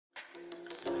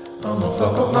I'ma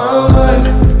fuck up my life.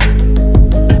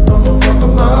 I'ma fuck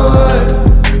up my life.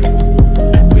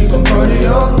 We gon' party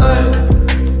all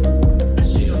night.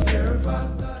 She don't care if I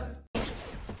die.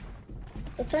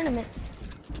 The tournament.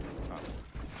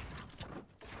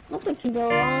 Nothing can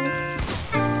go wrong.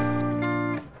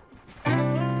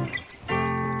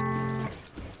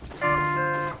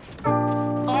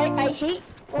 I hate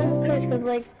playing Chris because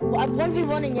like I'm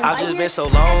 1v1 in your I've just been so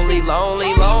lonely.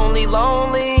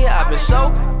 I've been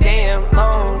so damn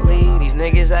lonely. These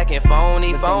niggas acting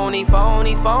phony. Acting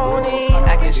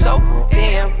so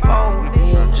damn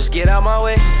phony. Just get out my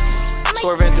way.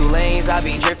 Swerving through lanes, I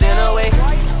be drifting away.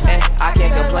 And I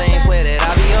can't complain, swear that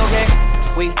I be okay.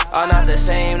 We are not the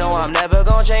same, no, I'm never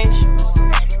gonna change.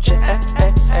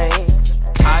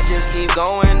 I just keep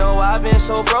going, no, I've been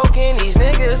so broken. These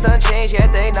niggas done changed,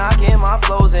 yet they knocking my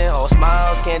flows in. All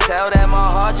smiles, can't tell that my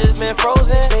heart just been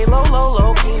frozen. Stay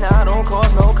low key, now don't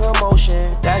cause no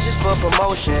commotion. That's just for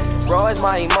promotion, raw is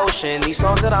my emotion. These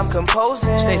songs that I'm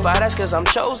composing, stay fire, that's cause I'm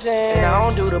chosen. And I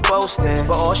don't do the boasting,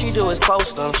 but all she do is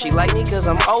post them. She like me cause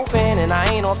I'm open, and I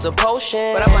ain't off the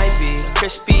potion. But I might be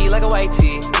crispy like a white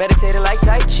tee, meditated like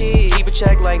Tai Chi, keep a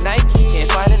check like Nike.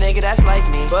 Can't find a nigga that's like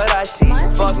me, but I see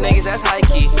fuck niggas that's high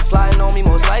key. Plotting on me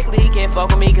most likely, can't fuck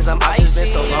with me cause I'm icy. I've been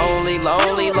so lonely.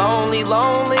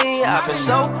 I've been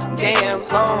so damn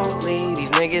lonely. These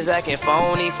niggas acting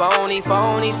phony.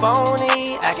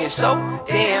 Acting so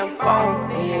damn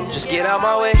phony. Just get out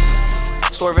my way.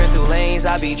 Swerving through lanes,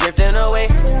 I be drifting away.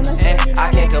 And I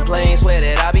can't complain, swear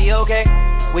that I be okay.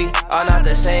 We are not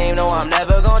the same, no, I'm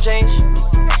never gonna change.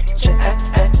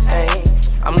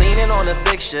 I'm leaning on the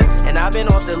fixture, and I've been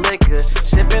off the liquor.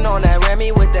 Sipping on that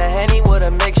Remy with the Henny with a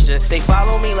mixture. They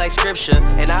follow me like scripture,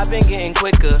 and I've been getting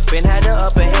quicker. Been had the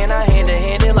upper hand, I hand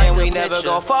it like we never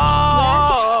gon'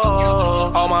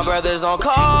 fall. All my brothers on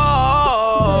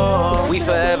call. We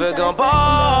forever gon'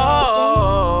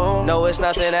 ball. No, it's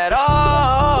nothing at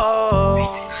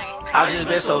all. I've just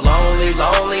been so lonely.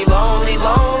 I've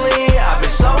been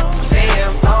so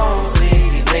damn lonely.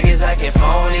 These niggas acting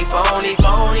phony.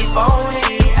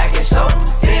 Acting so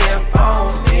damn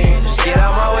phony. Just get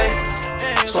out my way.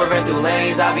 Swerving through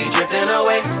lanes, I be drifting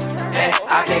away. And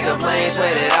I can't complain,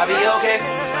 swear that I be okay.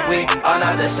 We are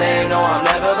not the same, no, I'm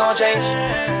never gonna change.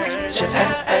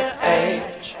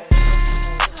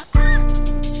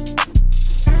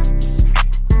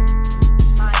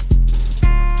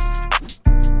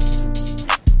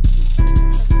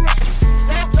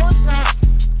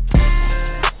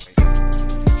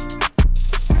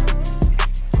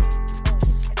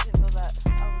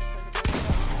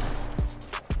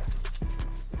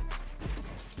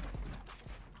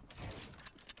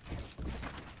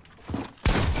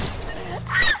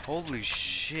 Holy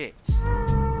shit.